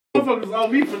motherfuckers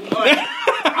on me for like,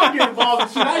 I'm getting involved in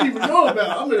shit I didn't even know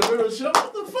about. I'm in the middle of shit.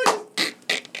 What the fuck?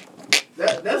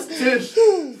 That's Tish.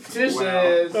 Tish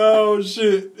ass. Oh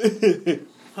shit.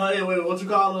 Honey, wait, what you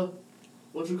call her?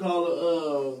 What you call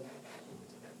her?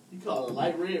 You call her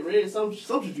light red, some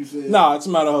shit you said. Nah, it's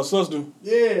about her sister.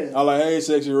 Yeah. I like, hey,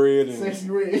 sexy red. And Sexy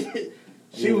red.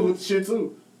 She was with the shit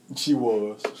too. She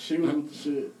was. She was with the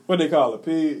shit. What they call her,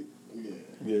 pig? Yeah.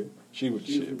 Yeah, she was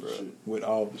the shit, bro. Shit. With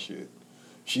all the shit.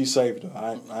 She saved her.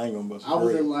 I ain't gonna bust her. I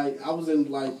was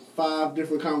in like 5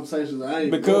 different conversations. I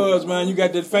ain't because man, you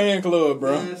got that fan club,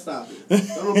 bro. Man, stop it.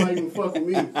 Don't nobody even fuck with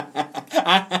me. You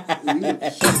with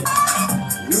the shit.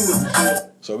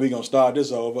 So we gonna start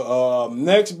this over.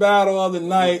 Next battle of the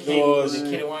night was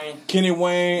Kenny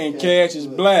Wayne and Cash is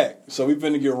Black. So we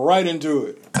finna get right into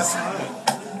it. That's right.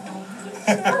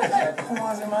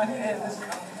 Corns in my head.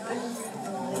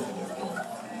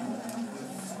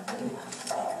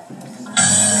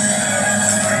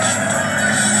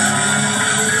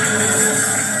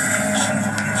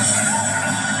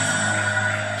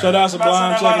 Shout out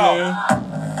Sublime checking in.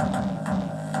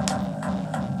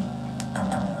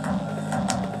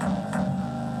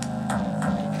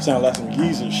 Sound like some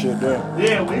Yeezy shit there.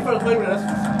 Yeah, when you first played with that's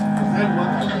exactly what I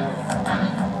thought.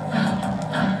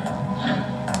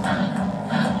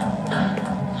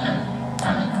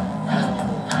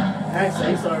 Actually,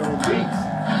 he started with beats.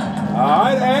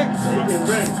 Alright, X. So he getting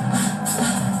ready.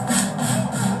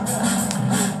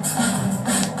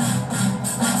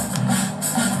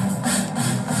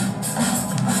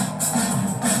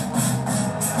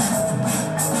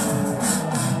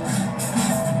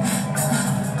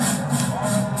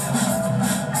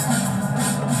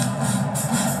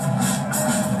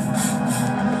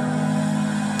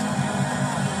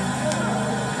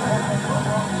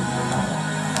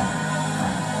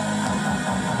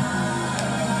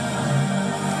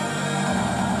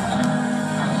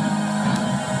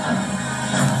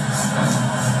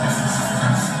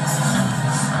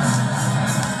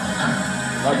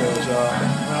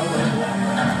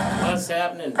 What's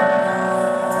happening?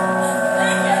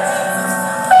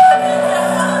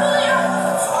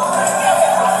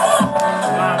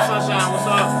 Sunshine, what's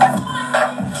up?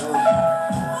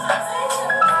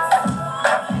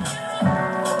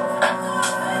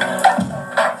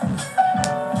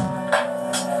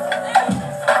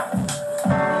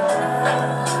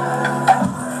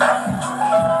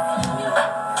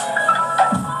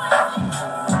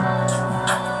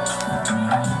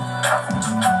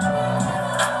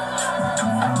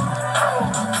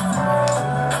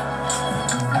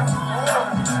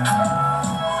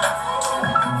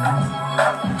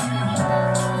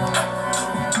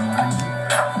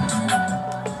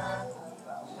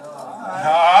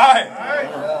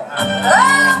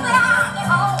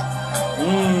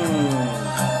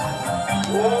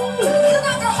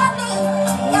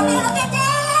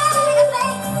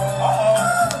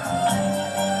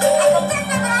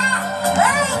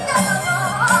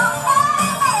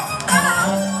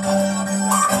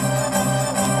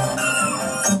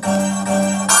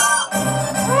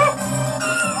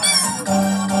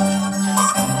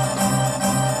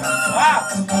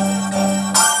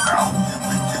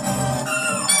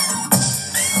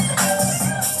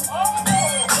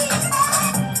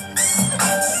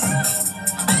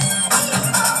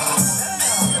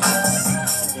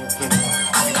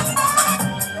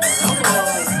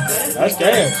 That's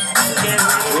gas.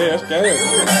 Yeah, that's gas.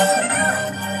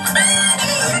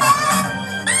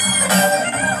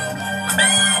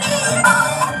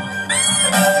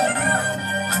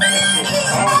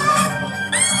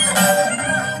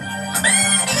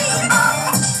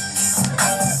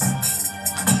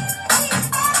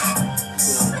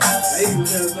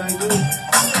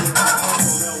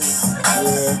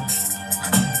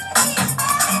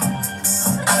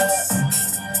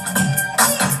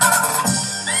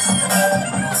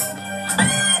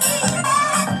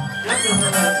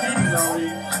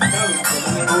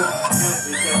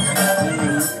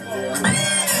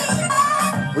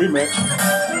 Rematch.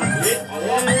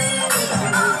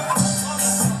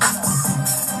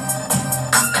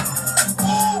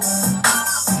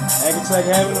 Attack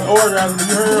having an orgasm, you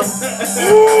heard him?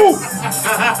 Woo!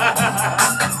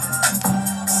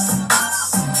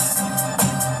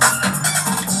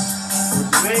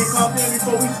 The man called in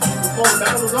before the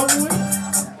battle was over with?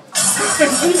 You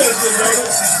see that shit, brother.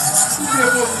 You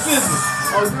did for some business.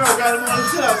 Oh, the girl got him on the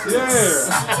shit out there.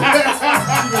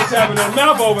 Yeah. She been tapping that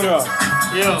mouth over there.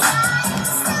 Yeah.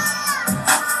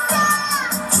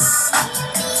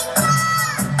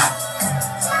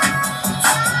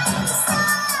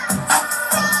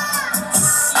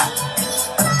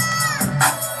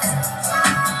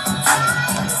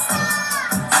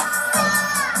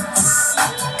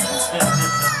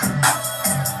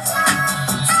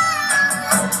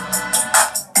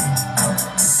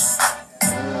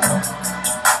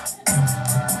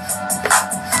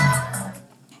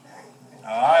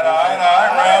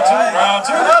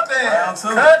 too.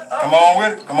 Come on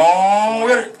with it. Come on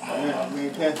with it. Yeah,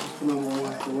 man, catch the number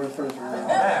one, the worst first round.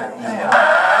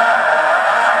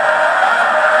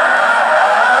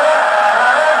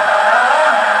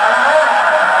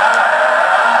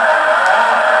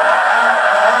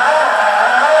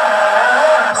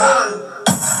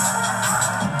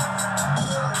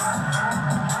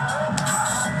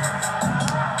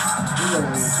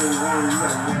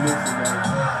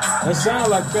 That sounds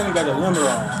like Finny got the limit on.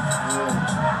 Yeah.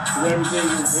 Everything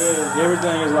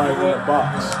Everything is like in the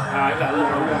box. I got a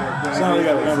little bit. Sounds like he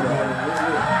got a limit on.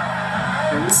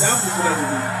 And this album should have to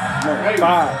be No, crazy. 5.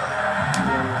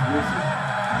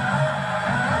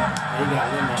 He got a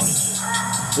limit on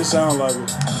this. This sounds like it.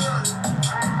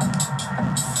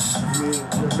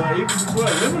 But even before,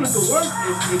 limited could work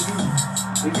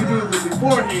if you do it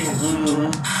beforehand.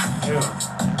 Mm-hmm. Yeah.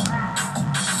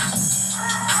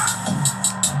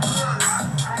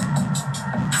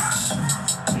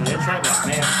 That track got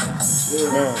mad.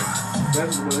 Yeah. Man.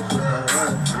 That's what it's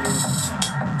alright.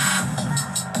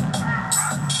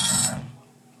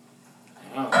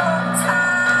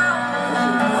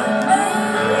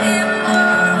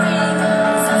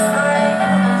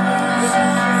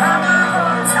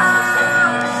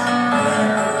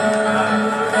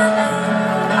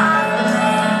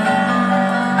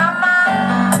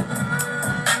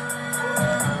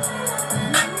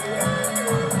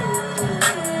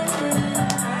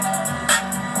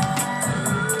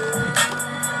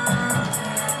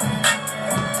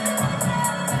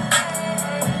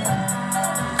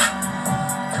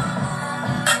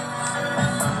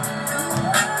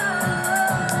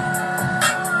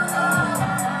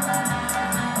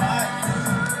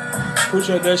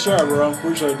 Appreciate that shot, bro.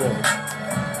 Appreciate that.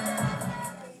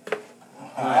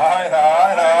 All right.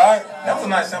 That was a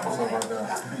nice sample so right there.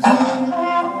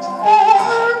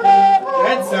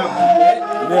 That sounds good.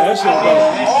 Yeah, that shit was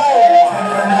dope.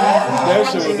 That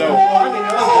shit was dope.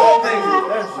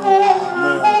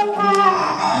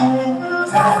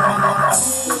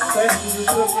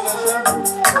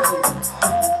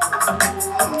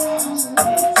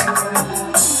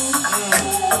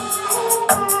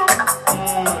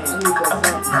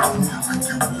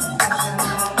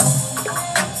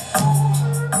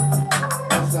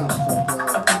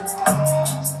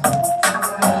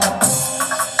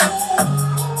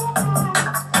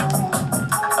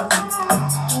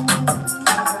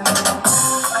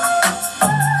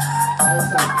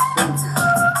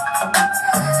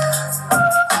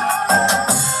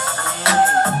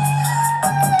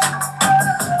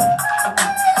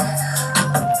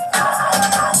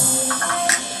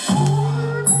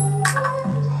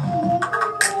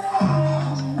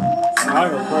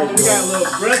 You got a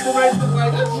little breath right there,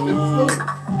 like that shit.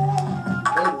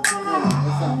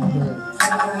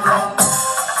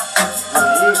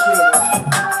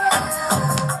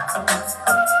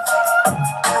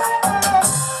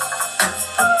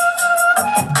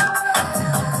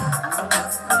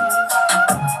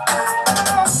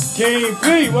 King P,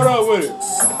 what up with it?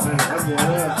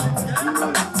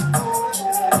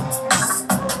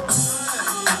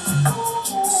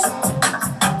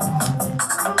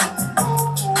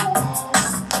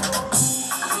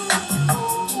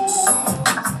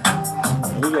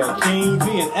 We got King P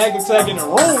and Act Attack in the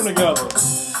room together.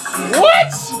 What?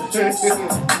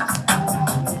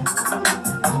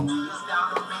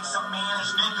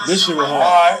 This shit was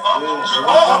hard.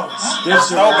 Alright. This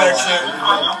shit No was back hard. shit.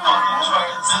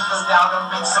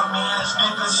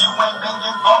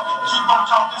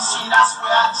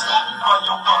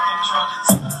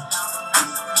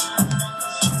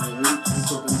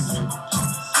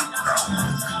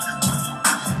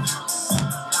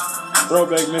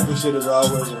 Throwback Memphis shit is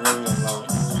always a million long.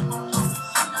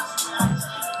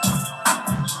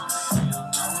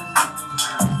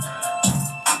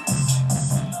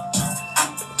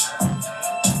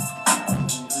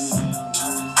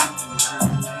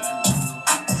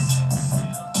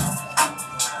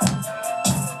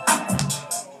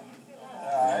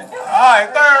 Alright,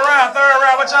 third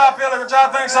round. What y'all feeling? What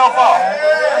y'all think so far?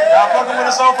 Y'all fucking with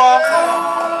it so far?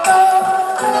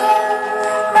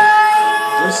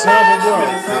 This sample, bro.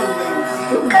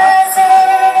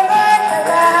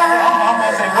 I'm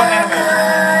gonna say what enemy?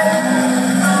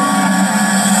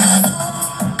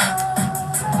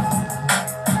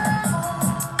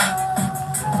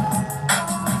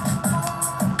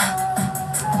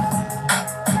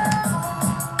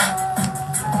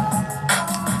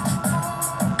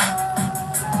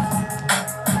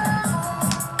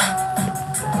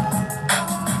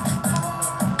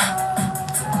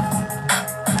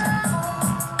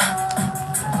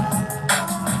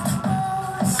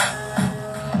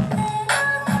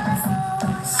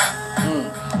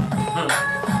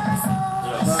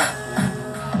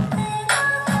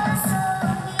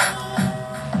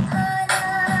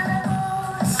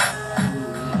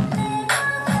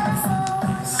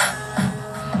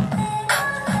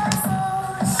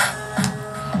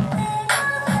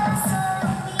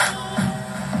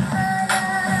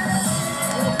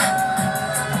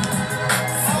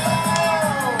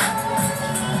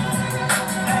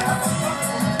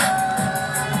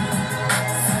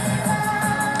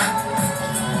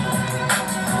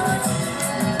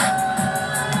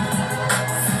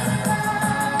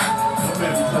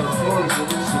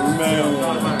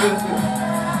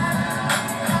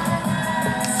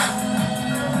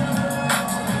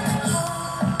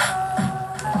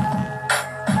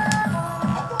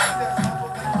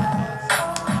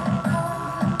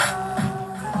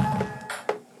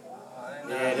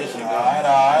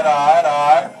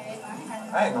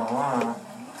 Not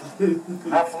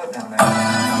flipping, man.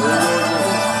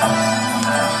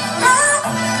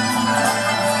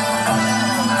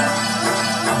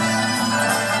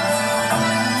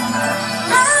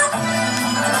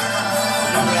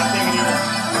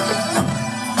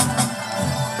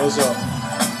 What's up?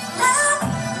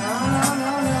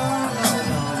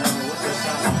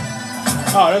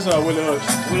 Oh, that's Willie Hutch.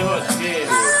 Willie Hutch, yeah.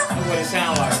 That's what it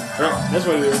sound like. That's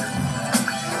what it is.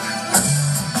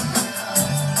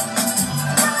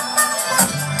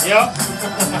 Yep.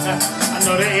 I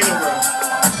know that anywhere.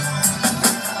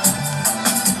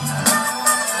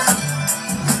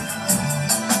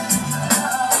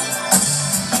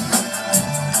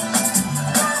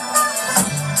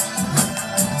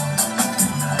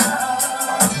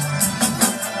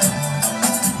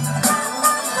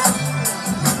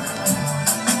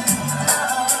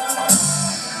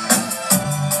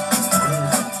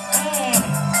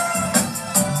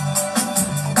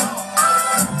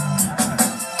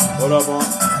 What up, on?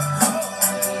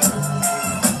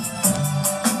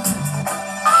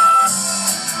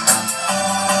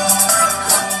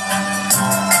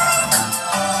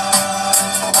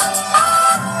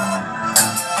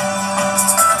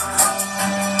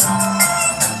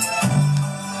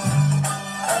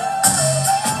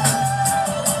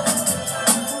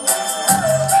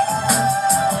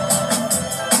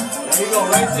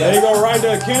 There you go, right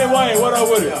there. Kenny Wayne, what up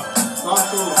with it?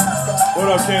 What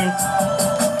up, Kenny?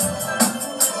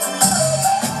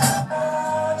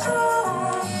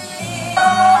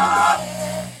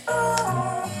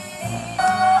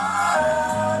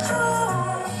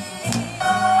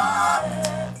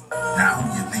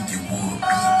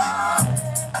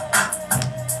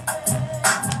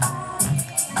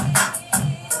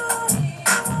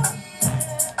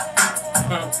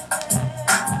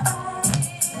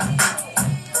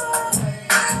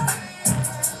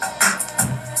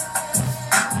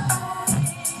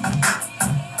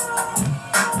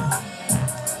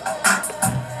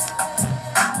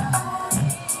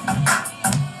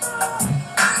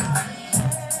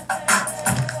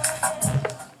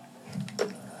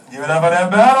 Give it up for that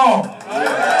battle.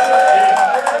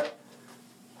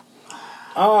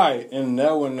 All right, and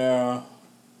that one now,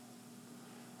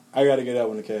 I got to get that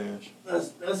one to Cash.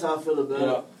 That's how I feel about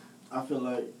it. I feel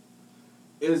like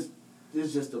it's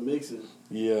just a mixing.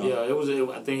 Yeah. Yeah, it was.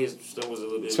 I think his stuff was a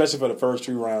little bit. Especially for the first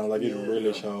 2 rounds, like it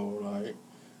really showed. Like,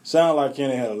 sounded like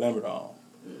Kenny had a limit on.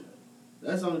 Yeah.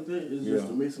 That's the only thing. It's just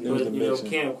the mixing. It was the mixing.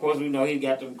 Ken, of course, we know he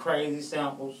got them crazy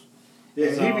samples.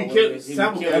 Yeah, he be killing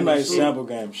sample game. That made sample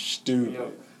game stupid. Yeah.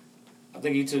 I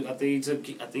think he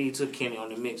took Kenny on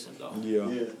the mixing though. Yeah.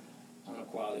 On the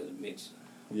quality of the mixing.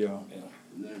 Yeah.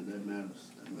 That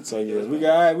matters. So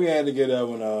yeah, we had to get that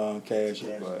one Cash.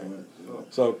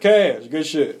 So Cash, good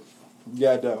shit. You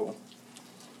got that one.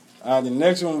 The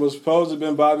next one was supposed to have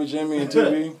been Bobby, Jimmy, and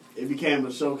TV. It became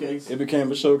a showcase. It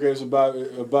became a showcase of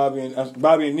Bobby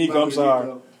and Nico. I'm sorry.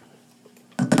 Nico.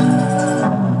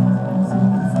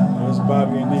 That's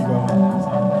Bobby and Nico.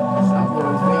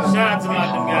 Shout out to my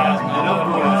them guys, man.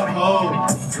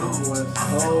 Them boys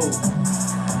cold.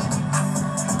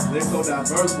 They so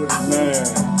diverse with it. Man.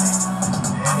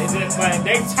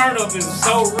 They turn up is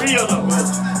so real though.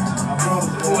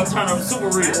 Boy, turn up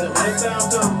super real. Next time,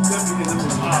 definitely get them.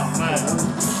 Oh man.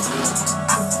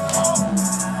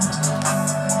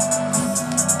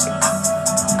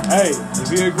 Hey, if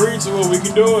you agree to it, we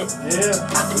can do it. Yeah.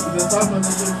 We just talked about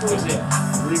this before. What's that?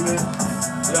 Remix.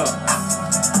 Yeah.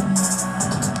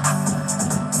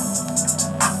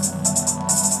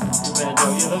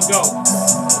 Yeah, let's go.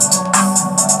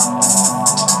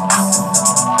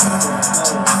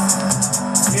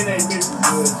 NA mix is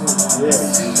good too. Yeah.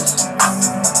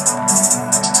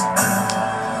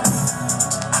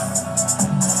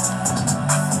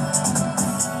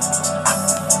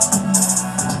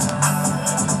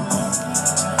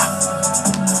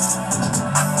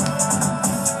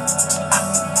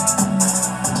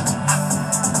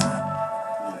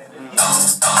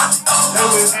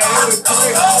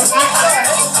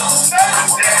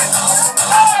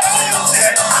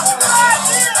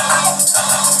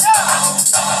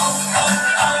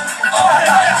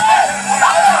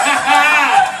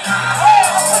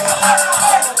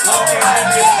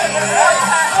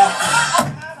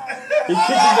 He kicked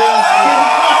it down.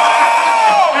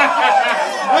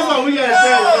 That's what we gotta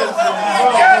say.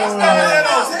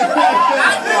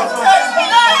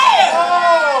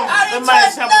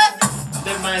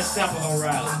 That might sample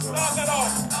O'Reilly, bro.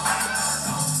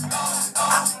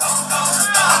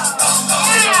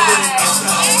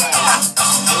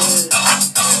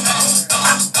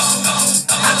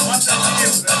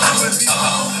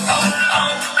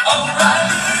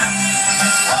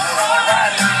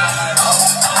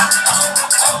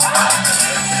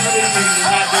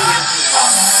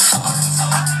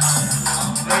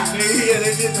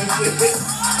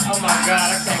 my God,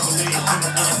 I can't believe it.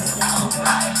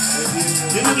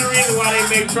 This is the reason why they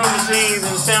make drum machines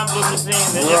and sampling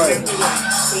machines. They just do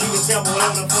that so you can sample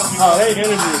whatever the fuck you want. Oh, their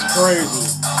energy is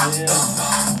crazy. Yeah.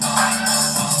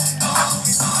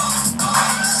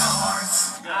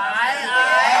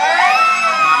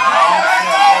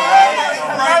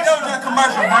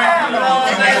 Commercial break.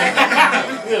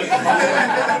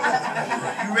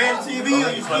 You ready TV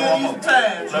or you still using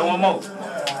time? Play one more.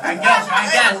 I got you.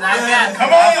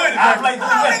 Come on with it. I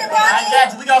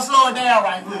got you. We gonna slow it down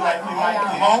right quick.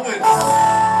 Come on with it. Oh,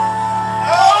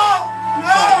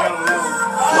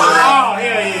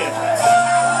 hell yeah.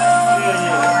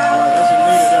 That's a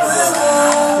nigga there, bro.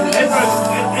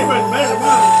 Everybody's better than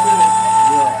mine.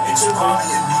 It's all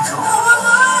in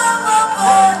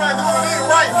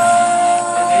right.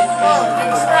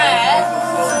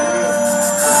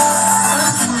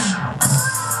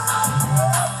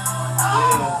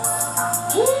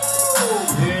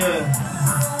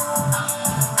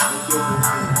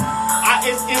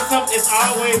 It's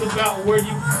always about where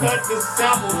you cut the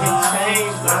sample can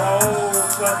change the whole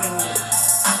fucking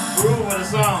groove of the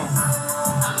song.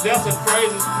 That's a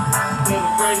crazy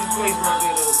place right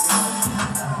there.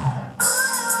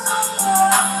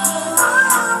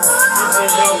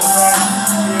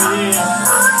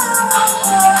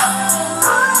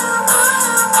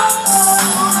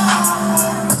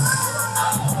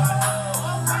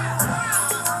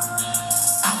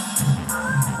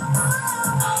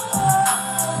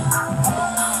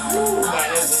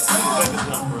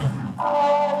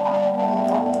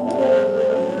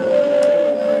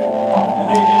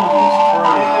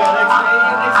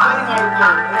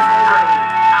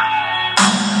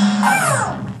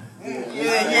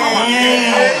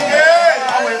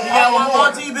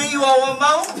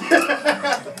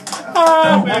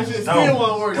 Still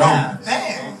won't work.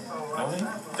 Damn.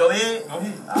 Go ahead.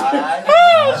 Alright.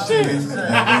 Oh, shit.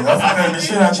 I'm gonna be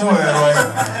shit out your ass right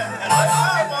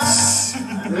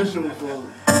That shit was fun.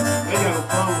 They got a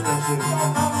problem with that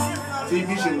shit. TV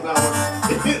shit was not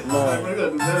working. Like, we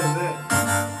gotta do better than that.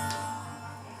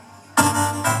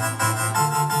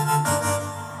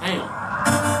 Damn.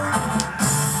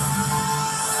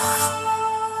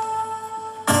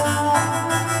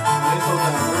 They so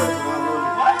down the road, so I love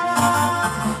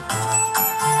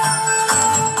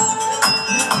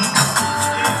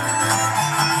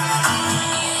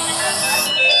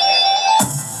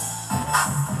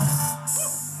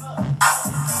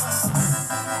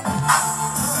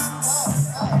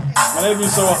Man, they be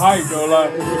so hyped though,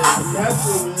 like. That's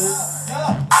it, man.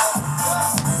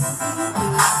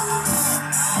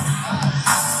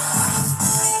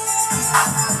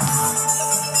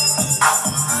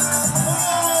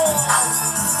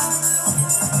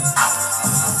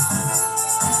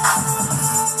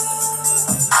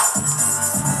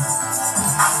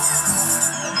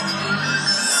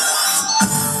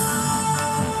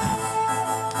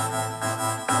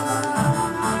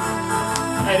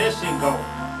 Hey, that shit go.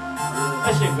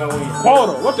 That shit go in.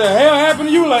 Quota, what the hell happened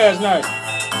to you last night?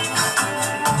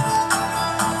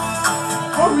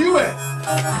 Where were you at?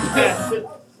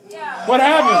 What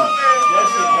happened? That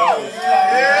shit goes.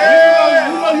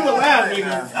 You know you alive,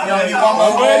 nigga.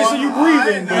 I'm glad to see you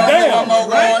breathing, but damn.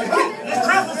 It's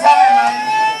Christmas time, man.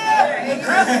 It's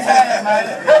Christmas time, man.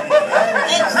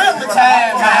 It's Christmas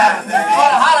time, man. For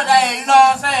the holiday, you know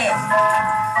what I'm saying?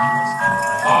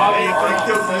 Oh, they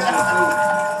killed that shit too.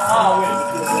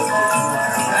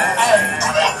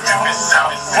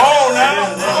 Roll now.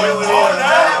 Roll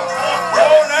now.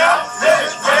 Roll now.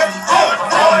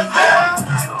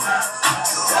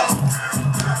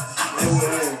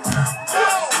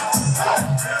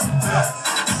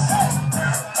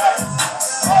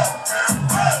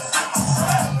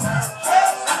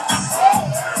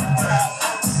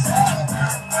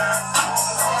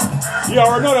 You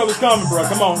already know that was coming, bro.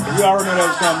 Come on. You already know that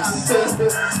was coming.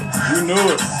 You knew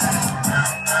it.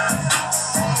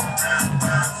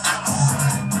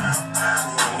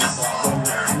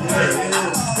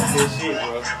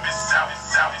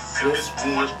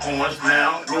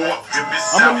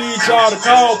 I'm gonna need y'all to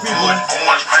call people when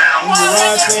you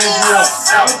ride things up.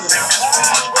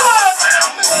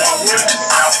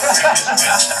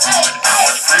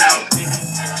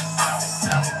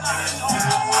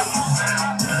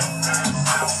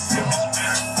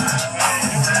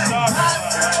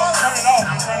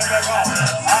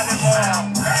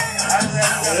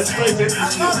 That's straight 50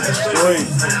 shit. That's Straight.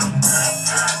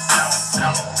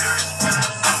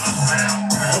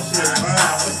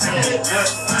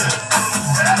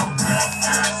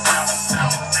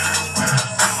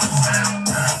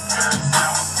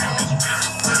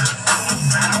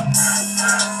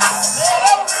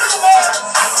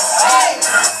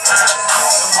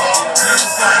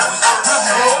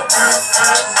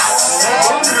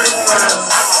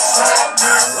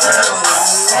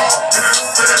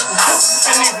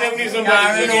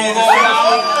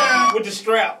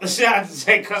 out. Shout out to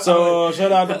Steakhouse. So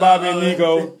shout out to Bobby and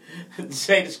Nico.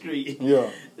 Say the street. Yeah.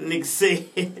 Nigga said.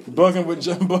 Bucking with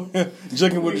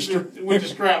jugging with the with the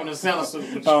scrap in the center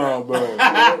suit. Oh, bro.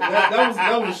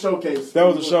 that was a showcase. That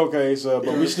was a showcase, but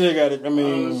we still got it. I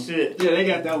mean, Oh shit. Yeah, they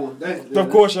got that one. of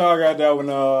course, y'all got that one.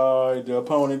 The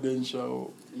opponent didn't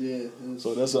show. Yeah.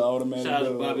 So that's an automatic. Shout out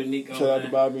to Bobby and Nico. Shout out to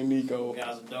Bobby and Nico.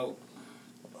 Guys are dope.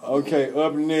 Okay,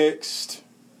 up next.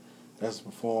 That's the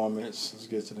performance. Let's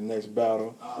get to the next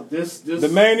battle. The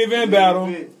main event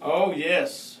battle. Oh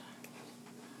yes.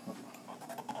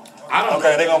 I don't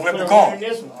Okay, they gonna flip the coin.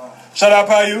 This one. Shout out,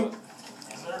 Payu.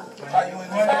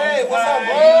 Hey, what's up,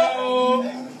 bro?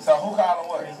 So who calling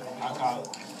what? I call it.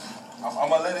 I'm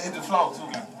gonna let it hit the floor too.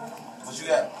 What you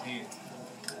got?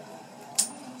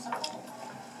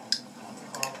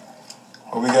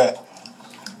 What we got?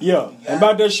 Yeah, and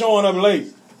about that showing up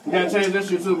late. You gotta change that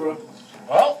shit too, bro.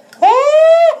 Well,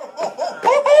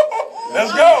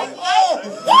 Let's go.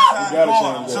 You gotta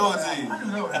change show that. it to you.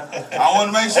 I want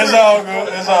to make sure. It's all good.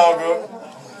 It's all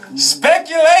good.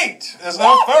 Speculate is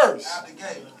up first. Out the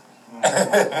gate.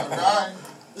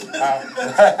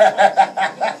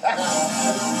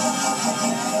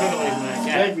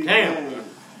 Damn.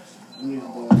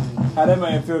 How that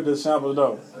man feel the sample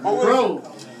though? Bro.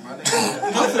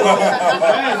 Last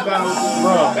battle,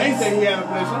 Bro. they say he had a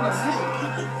place. I'm like,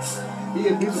 he a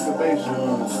musical bass.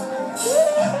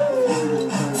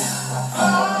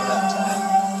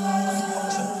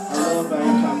 I love that he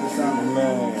talking sound.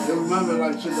 Man. It reminds me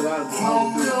like shit that I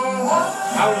would do.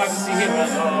 I would like to see him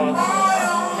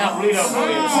help lead up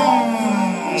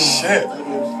on this. Shit.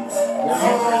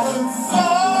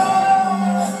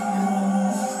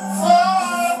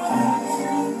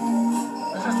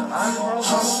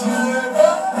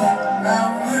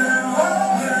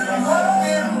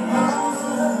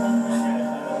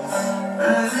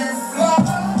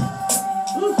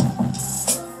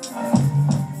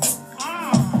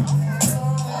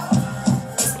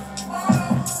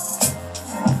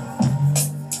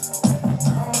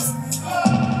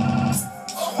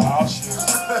 Oh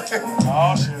shit.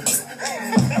 Oh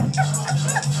shit.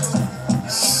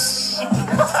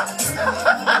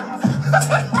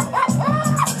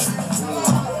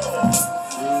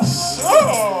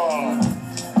 Oh.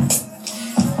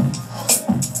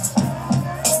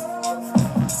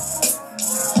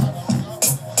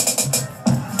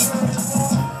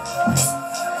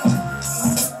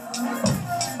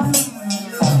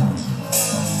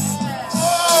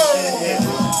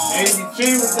 Hey, you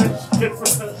cheat with that shit.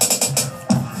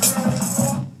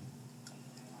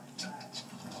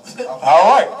 All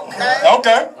right.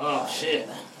 Okay. Oh shit.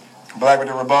 Black with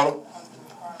the rebuttal.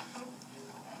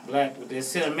 Black with that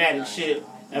cinematic shit.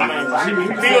 That man, she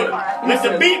build. Let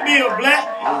the beat build, Black.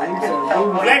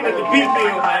 Black let the beat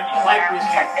build, man. I like this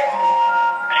shit.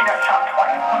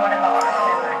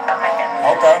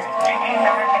 Okay.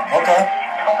 Okay.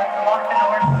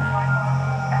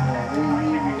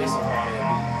 That's a hard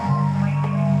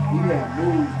He got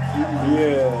moves.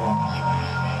 Yeah.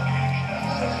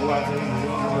 beat.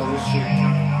 This shit.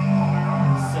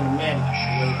 Cinematic.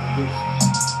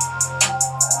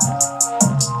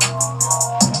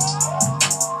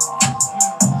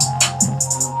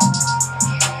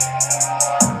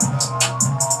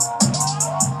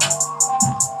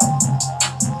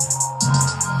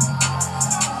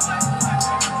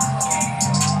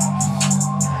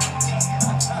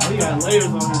 He got layers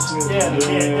on this shit. Yeah,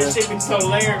 this shit be so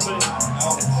layered, but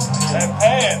That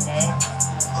pad,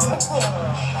 man.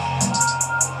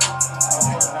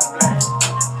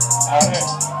 Out there.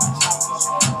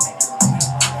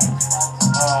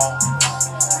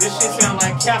 this shit sound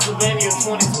like Castlevania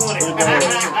 2020.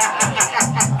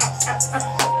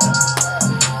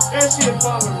 That shit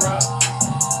poppin', bro.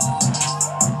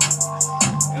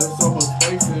 There's so much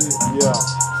space in it. Yeah.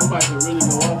 Somebody can really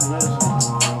go off on that shit.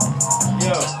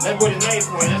 Yeah, that's what it's made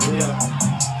for. That's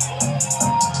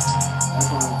That's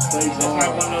on space. That's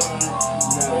not one of them.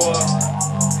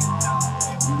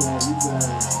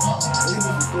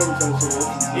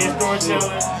 Yeah,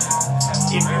 storytelling.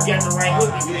 If you got the right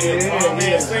hook, you can get all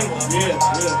man single. Yeah.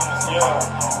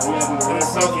 And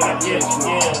so yeah.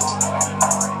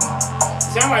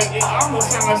 Sound like it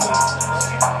almost sound like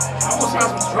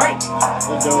some Drake.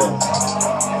 It does.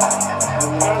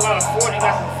 Got a lot of 40,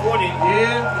 got some 40.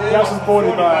 Yeah. Got some 40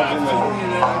 vibes in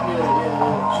there.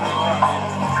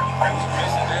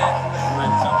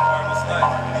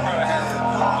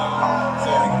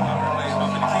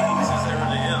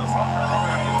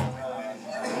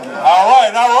 All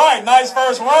right. Nice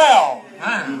first round.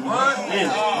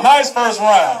 Nice first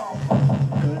round.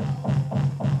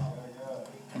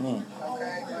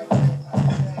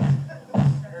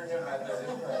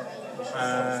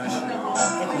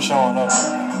 for showing up.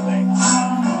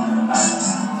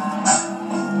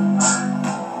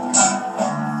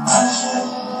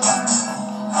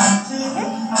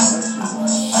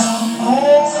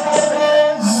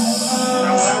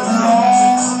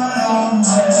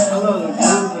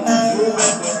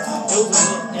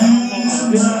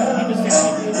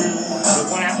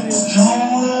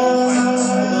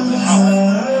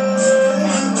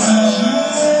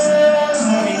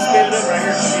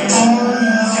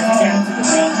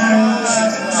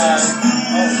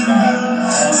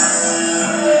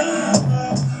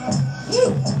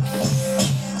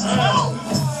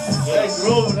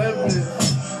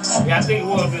 Yeah, I think it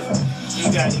was this one. He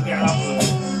got off of it.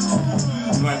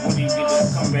 Like when he get that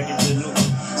coming back into the new one.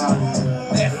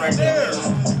 That's right there.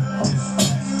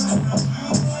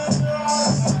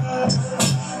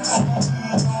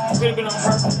 Could have been on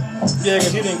purpose. Yeah,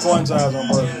 because he didn't quantize on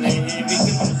purpose.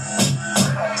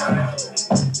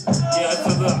 Yeah, it's a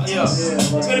good, yeah.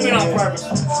 Could have been on purpose.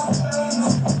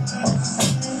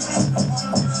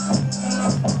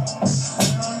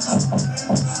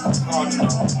 Hard to know.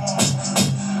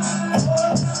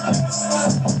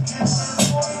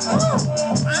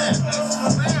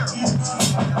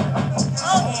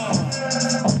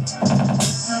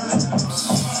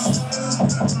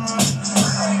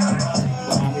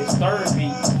 Third beat,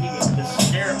 he was the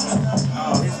snare.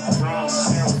 Oh, his drum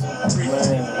snare was so pretty. I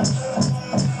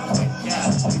was like, God,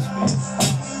 he's good.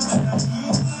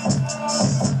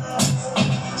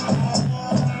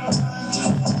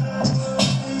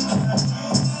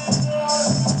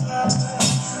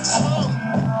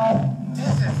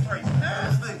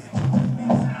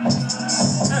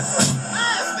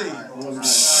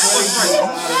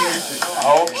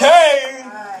 Okay.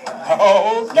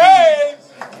 Okay.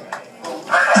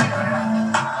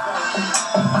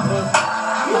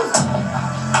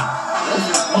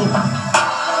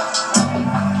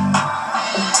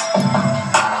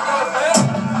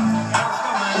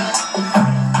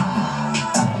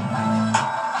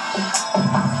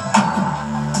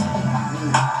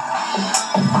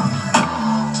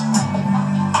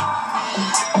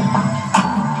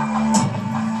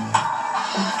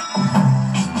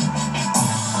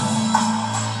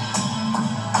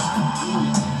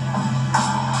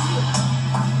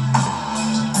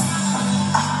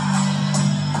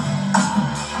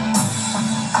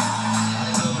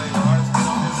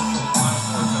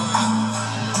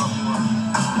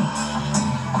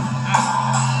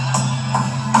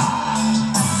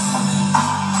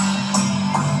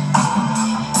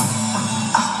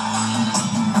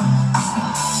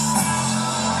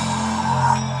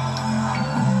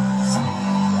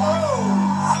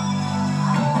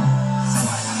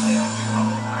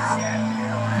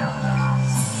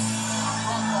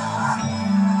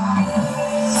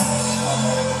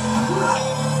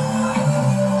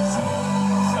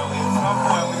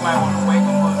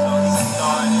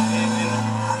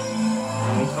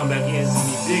 Come back in, it's gonna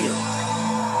be bigger.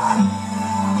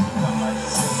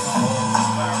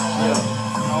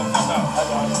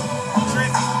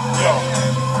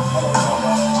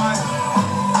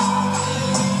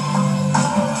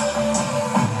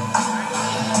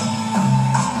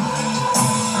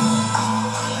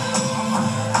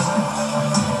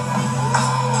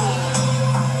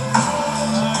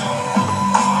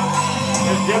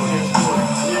 It's definitely a story.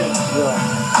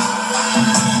 Yeah.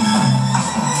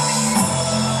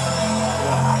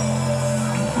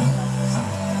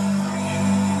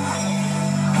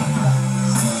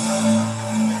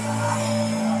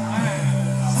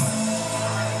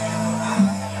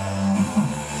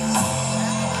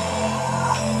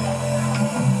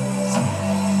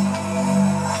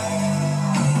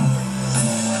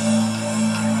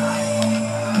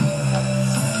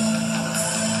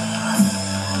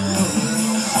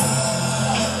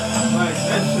 Like,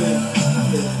 that shit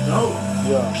is dope.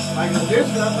 Yeah. Like,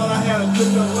 initially, I thought I had a good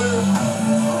enough lyrics.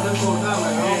 This goes down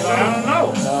like, I don't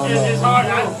know. It's hard.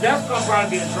 That's gonna probably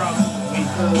be a trouble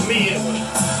for me anyway.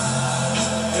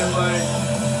 And like,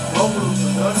 vocal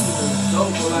production is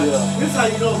dope. But like, this is how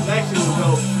you know Black shit was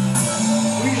dope.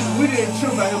 We didn't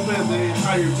trip by him playing the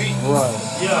entire beat. Right.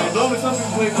 Yeah. Like, normally some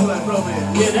people play them like, bro,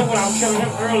 man. Yeah, that's what I was telling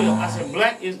him earlier. I said, Friday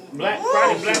Black is Nice.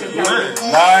 cinematic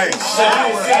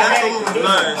producer.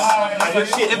 Nice. Like,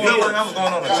 this shit It felt like I was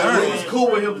going on a It journey. was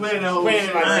cool with him playing that whole playing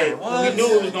shit. it like that. We knew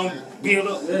it was gonna build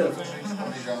up. Yeah.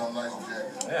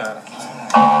 Yeah.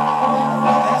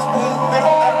 That's good. They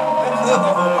could go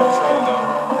for more control though.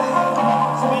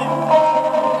 Oh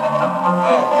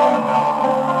God, no.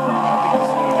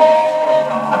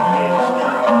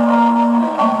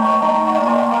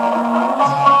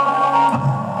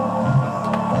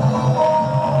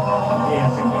 Yeah, I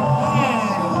think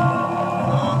that.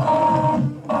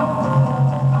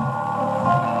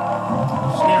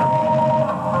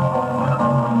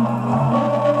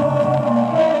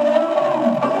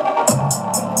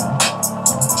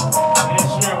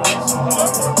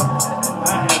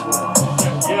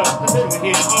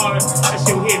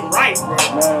 shit right, bro.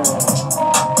 Man.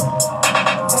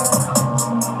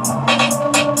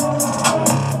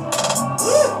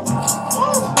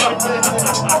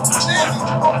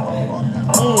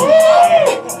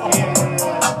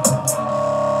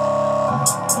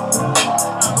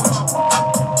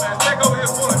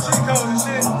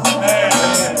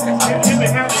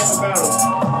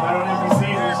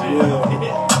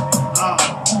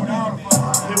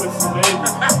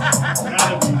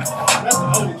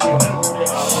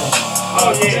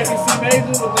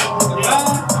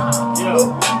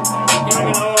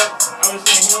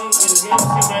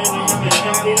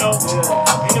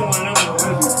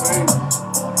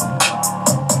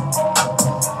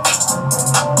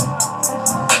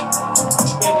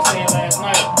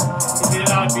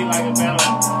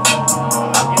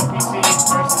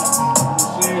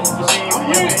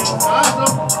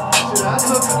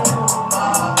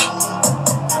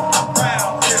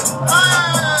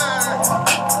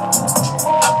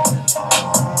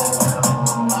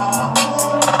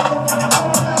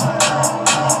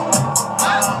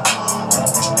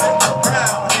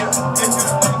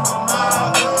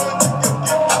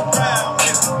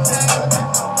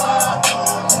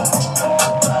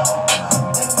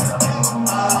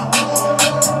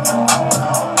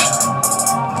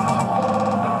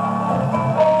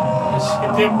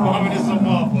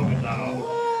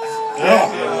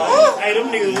 Hey, them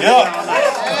niggas.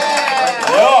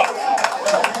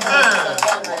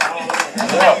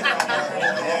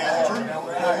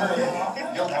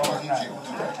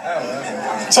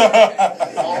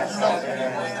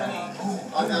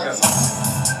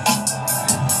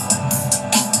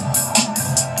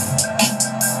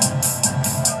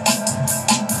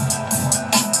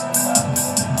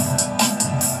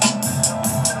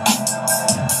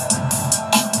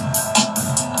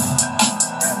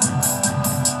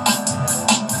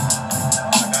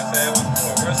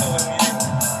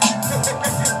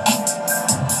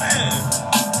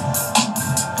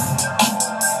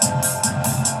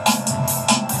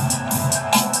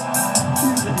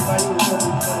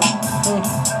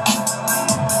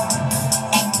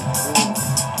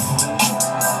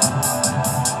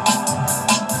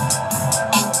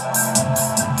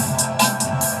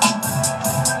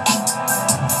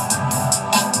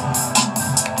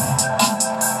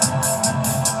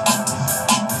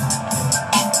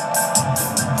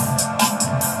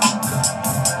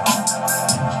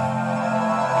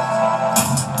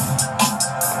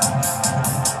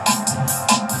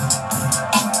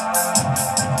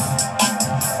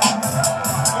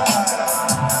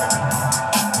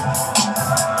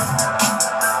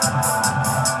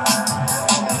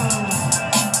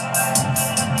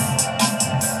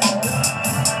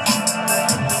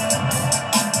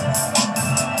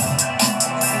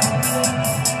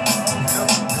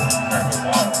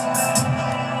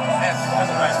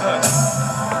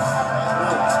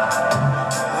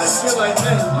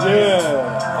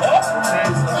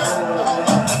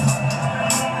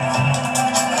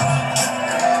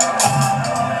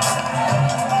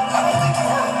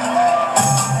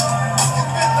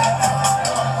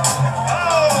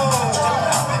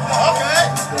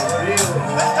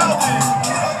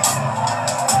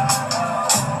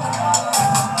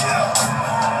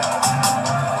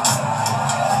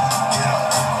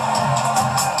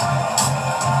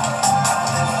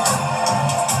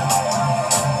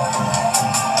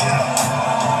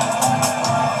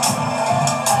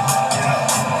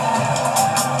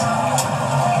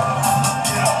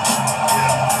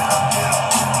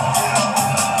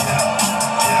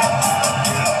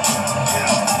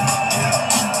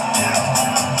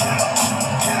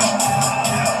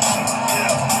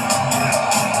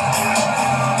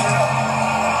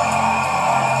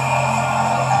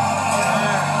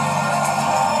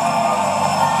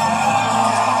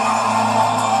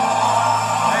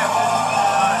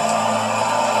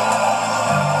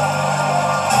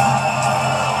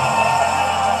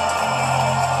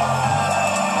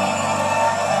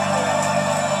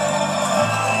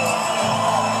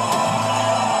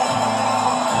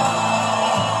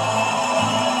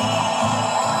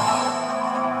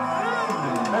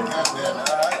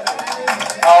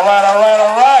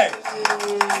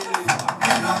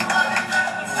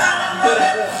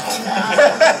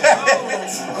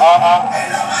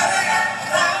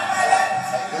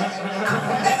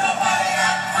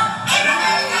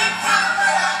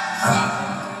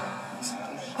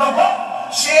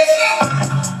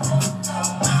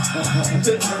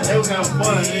 They was having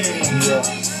fun,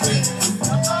 yeah.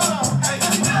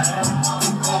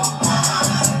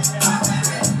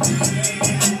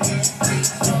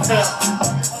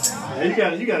 You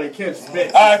gotta catch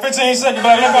Spec. All right, 15 seconds,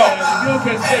 Black. Let go. If you don't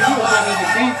catch Spec, you will put in the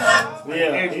beat.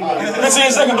 Yeah.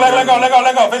 15 seconds, Black. Let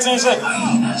go. 15 seconds.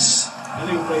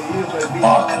 He'll play beat.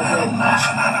 Barking at him,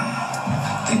 laughing at him.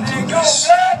 They do this,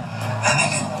 and they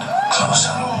get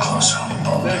closer and closer to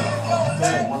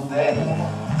One day,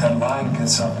 that lion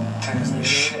gets up and tears the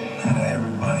shit out of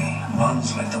everybody.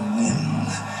 Runs like the wind,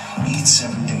 eats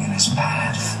everything in his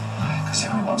path. Because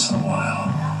every once in a while,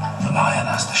 the lion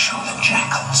has to show the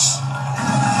jackals who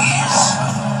he is.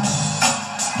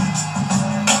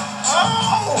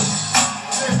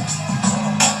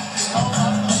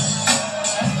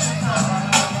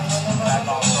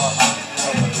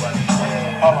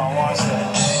 Hold on one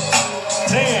second.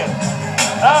 10,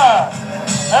 9,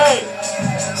 8,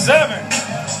 7,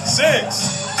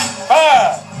 6,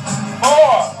 5,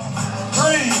 4,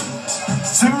 3,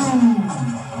 2,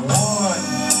 1.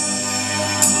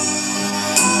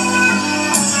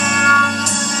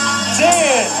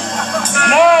 10,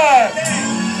 9,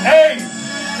 8,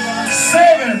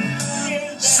 7,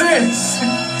 6,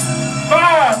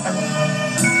 5,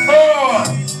 4,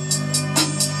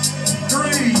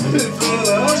 3, 2,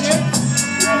 1, 0.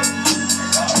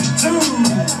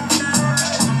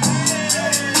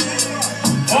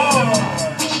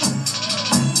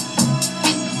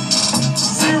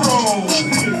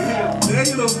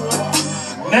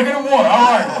 Negative 1. All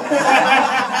right.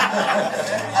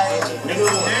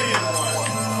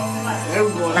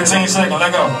 Everyone. 15 seconds.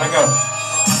 Let go.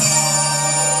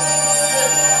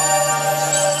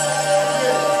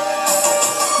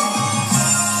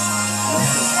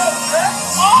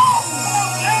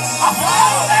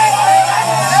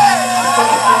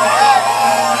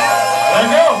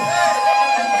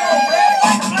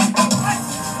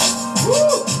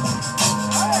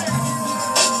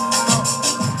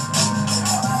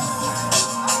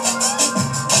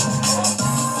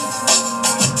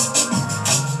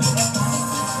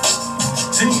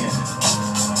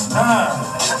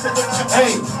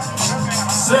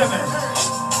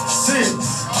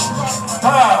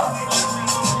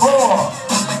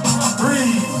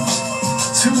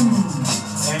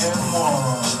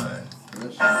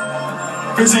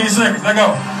 Seconds, let go.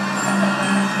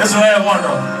 This is the last one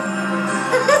though.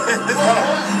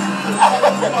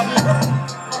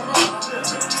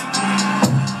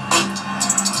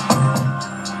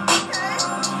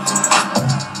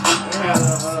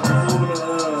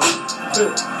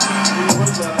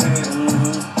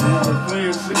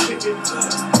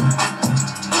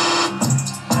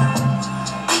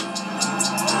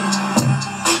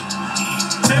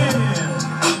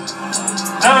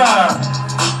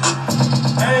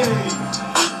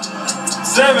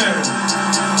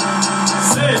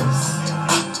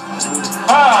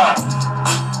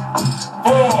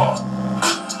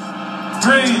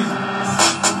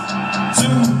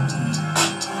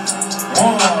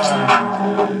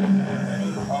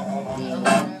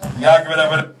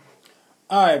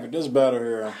 This battle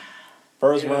here,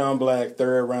 first round Black,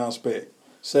 third round Spec,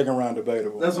 second round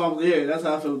debatable. That's how I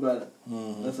feel about it.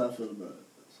 That's how I feel about it.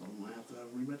 So I'm gonna have to have a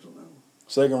rematch on that one.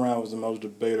 Second round was the most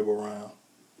debatable round.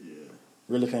 Yeah.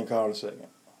 Really can't call it second.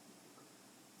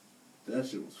 That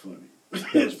shit was funny.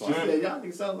 That was funny. Yeah, y'all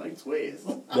niggas sound like twins.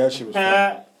 That shit was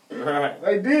funny. Right.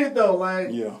 They did though, like.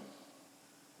 Yeah.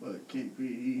 But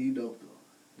he dope though.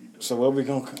 So what we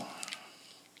gonna?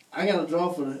 I got a draw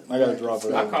for that. I got a draw for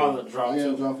that. I call it a draw. I got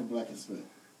a draw for Black and Spec.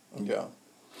 Yeah.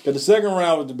 Cause the second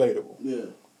round was debatable. Yeah.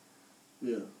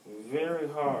 Yeah. Very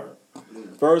hard.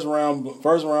 Yeah. First round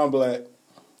Black,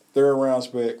 third round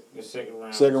Spec, The second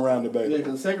round debatable. Yeah,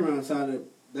 because the second round sounded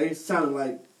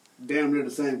like damn near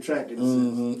the same track in a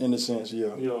sense. In a sense,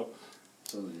 yeah. Yeah.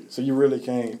 So you really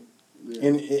can't. Yeah.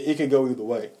 And it can go either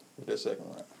way with that second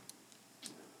round.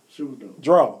 Shit was dope.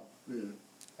 Draw. Yeah.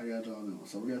 I got to draw that one.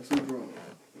 So we got 2 draws.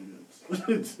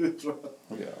 Two draws.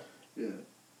 Yeah. Yeah.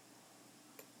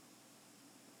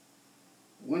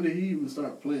 When did he even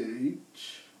start playing?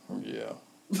 Yeah.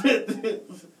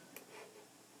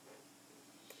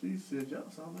 She said,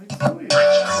 y'all sound like twins.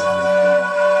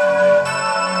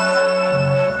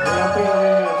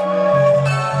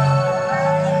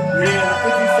 Yeah,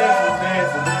 50 Cent was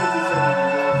dancing. The 50 Cent was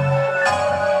dancing.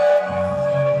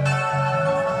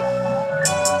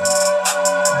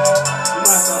 You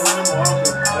might start with him more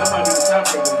often. That might be the top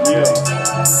record. Yeah.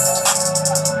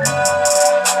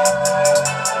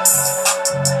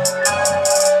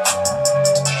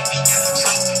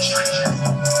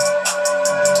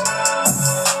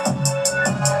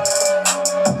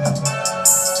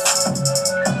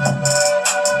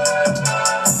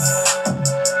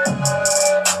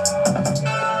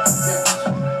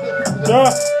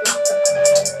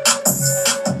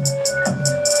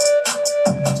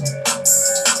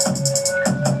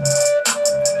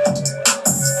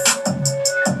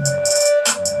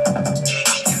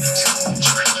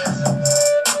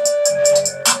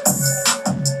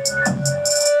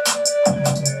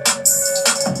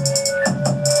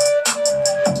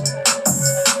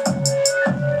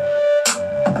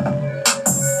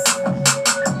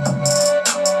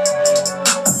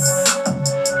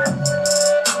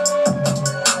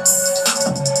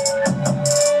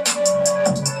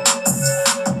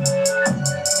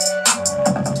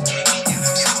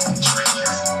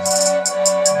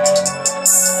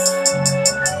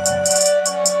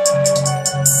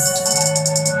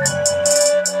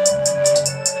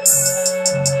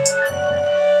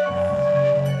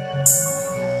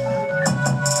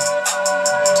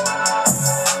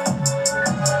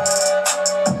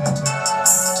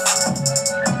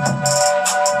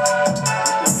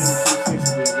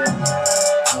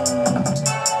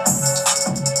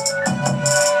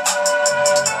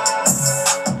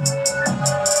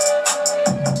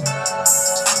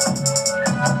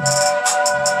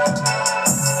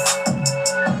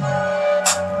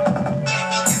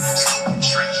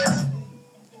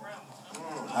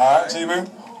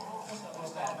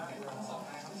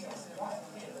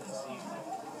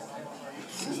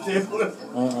 Nigga.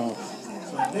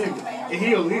 And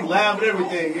he live and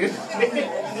everything. He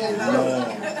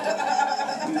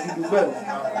do better.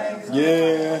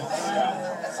 Yeah.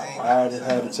 I had to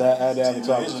have a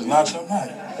talk. This is not your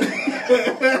night.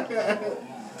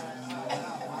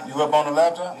 You up on the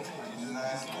laptop?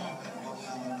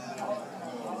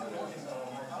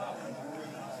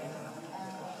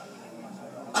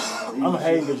 I'm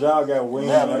hating because y'all got wings.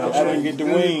 Yeah, man. I didn't get the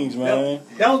wings, man.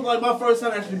 That was like my first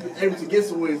time actually able to get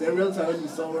some wings. Every other time I'd be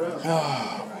somewhere else.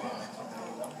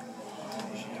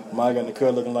 Mike got the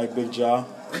cut looking like Big Jaw.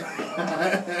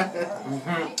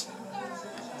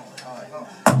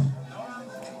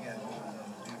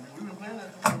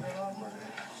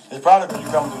 It's probably because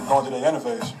you going to the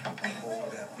interface.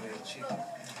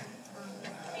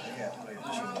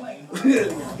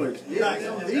 Yeah,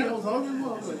 he was hungry.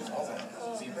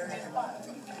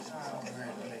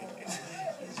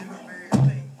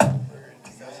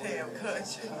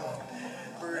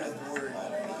 Bird is the word.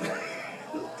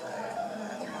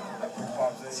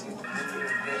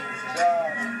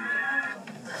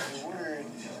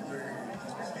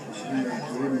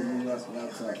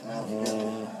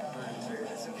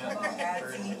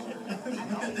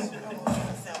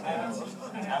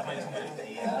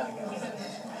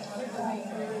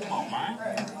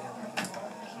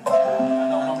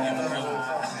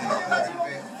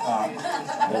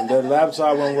 And that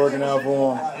laptop wasn't working out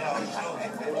for him.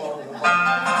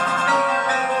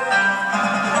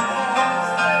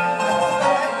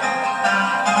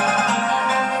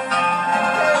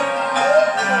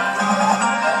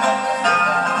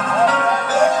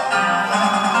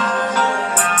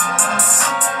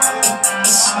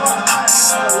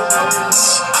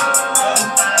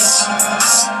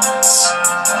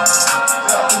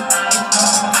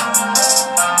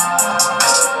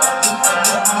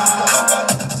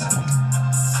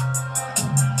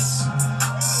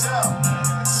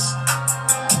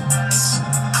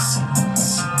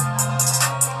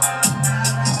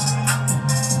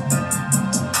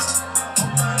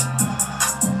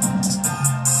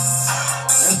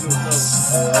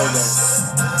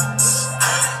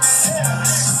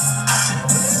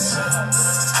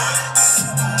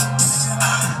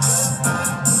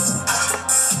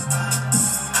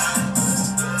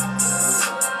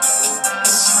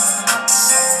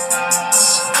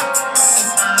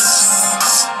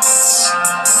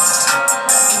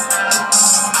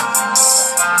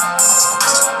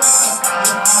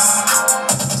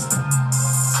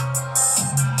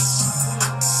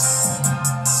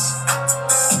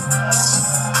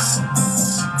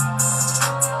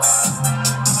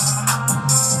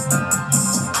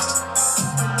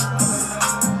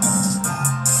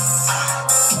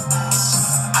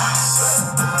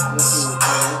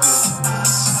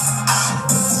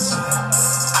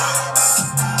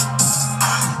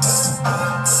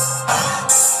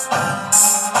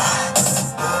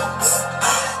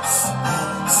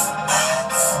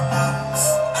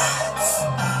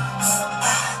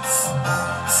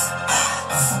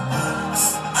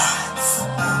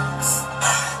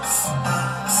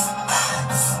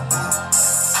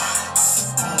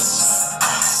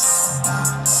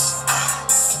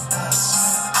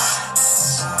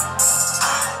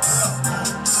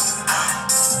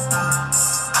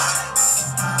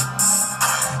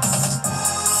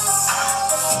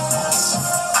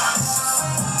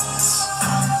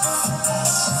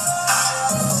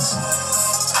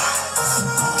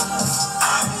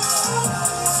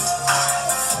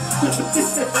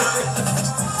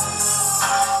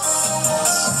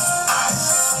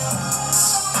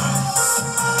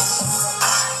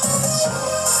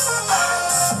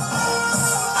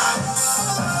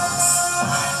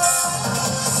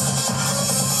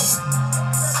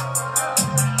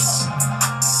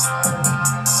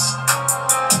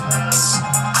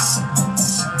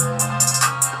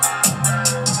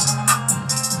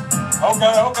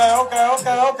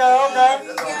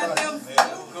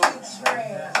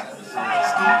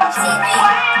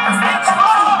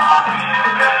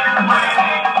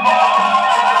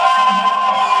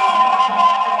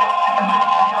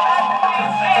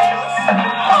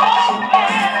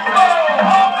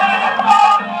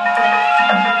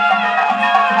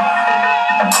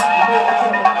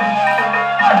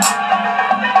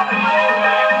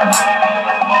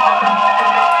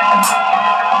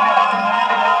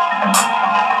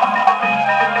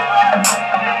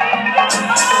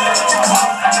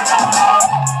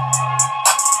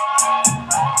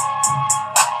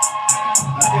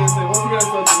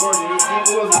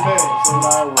 It wasn't bad. So I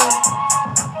would.